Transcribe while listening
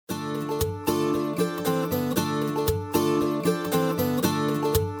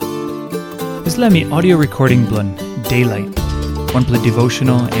This let me audio recording blun Daylight. One play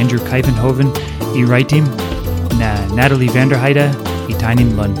devotional Andrew Kuyvenhoven, I Raitim, na Natalie Vanderheide, I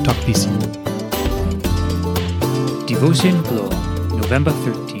Tainim blun Tok Pisin. Devotion Blow, November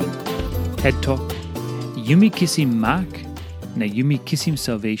 13. Head Talk, Yumi Kisim Mak, na Yumi Kisim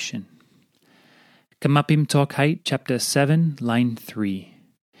Salvesen. Kamapim Tok Hait, chapter 7, line 3.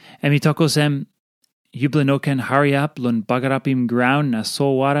 Emi olsem, Yublenoken hariap lun bagarapim graun na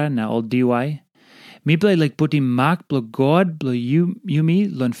solwara na diwai. Mipe laik putim mak blo God blo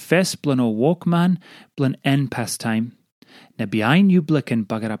Yumi lun fes blo no wokman blo en pastaim. Na bihain Yupela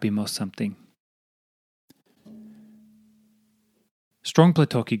bagarapim samting. Strongpela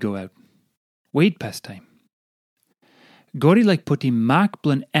talkie go out. Wait pastaim. Gori like putim mak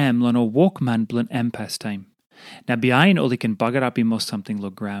blun lun o wokman blun pastaim. Na bihain oliken bagarapim something lo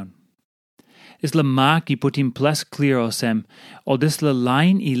graun. Is la mak I putim ples clear olsem, or this la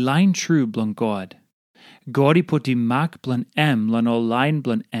lain true blun God. God I putim mak blun lun o lain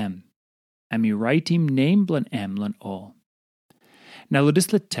blun Ami raitim name blun lun all. Now lo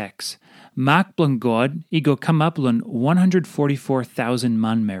this la teks, mak blun God I go kamap blun 144,000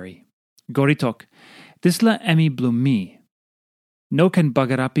 man meri. God I talk, this la emi blu me. No can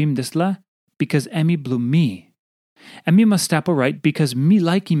bagarapim this la, because emi blu me. Emi must stop right because me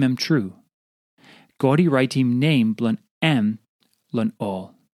like him true. God I raitim name blun lun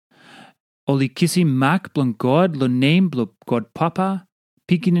all. Oli Kisim Mak blun God lun name blun God Papa,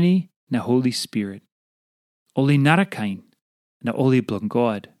 Pikinini na Holi Spirit. Oli narakain na oli blun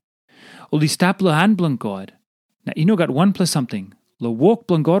God. Oli stap lo han blun God. Na ino got one plus something. Lo wok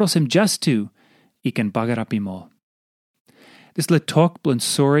blun God olsem just two. I can bagarapim all. This le talk blun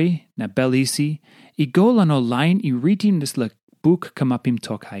sorry na belisi. I go lan o lain I ritim this le book Kamapim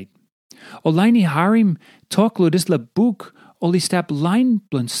Tok Hait. O lain I harim talk lo this le book oli stap lain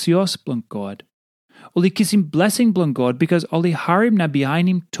blun sios blun God. Oli kisim blessing blun God because oli harim na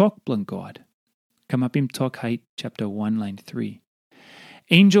bihainim talk blun God. Kamapim Tok Hait chapter 1 line 3.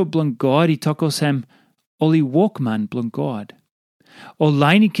 Angel blun God I talk olsem oli wokman blun God. O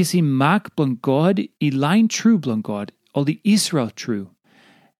lain I kisim mak blun God I lain true blun God. Oli Israel true.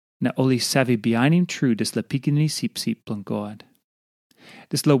 Na oli savi bihainim true des la Pikinini Sipsip blun God.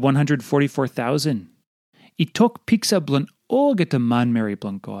 This la 144,000. I tok pixa blun all get a man meri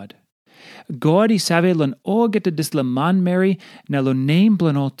blun God. God I save lun all get a dis la man meri na lo name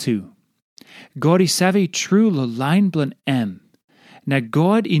blun all too. God I save true lo lain blun Na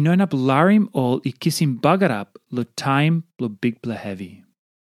God I non up larim all I kisim bagarap lo time blo big bla heavy.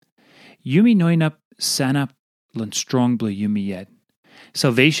 Yumi noin up sanap lun strong blo Yumi yet.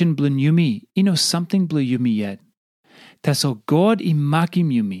 Salvation blun Yumi, I know something blo Yumi yet. Tasol God I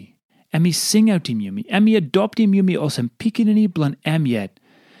makim Yumi, Emi sing out him Yumi, Emi adopt him Yumi olsem Pikinini blun yet.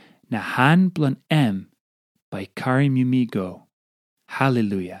 Na han blun by karim Yumi go.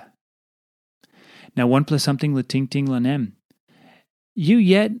 Hallelujah. Now one plus something la ting lan You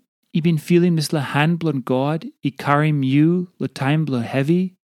yet I been feeling this la han blun God, I karim you la time blun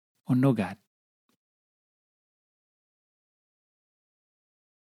heavy, or no God.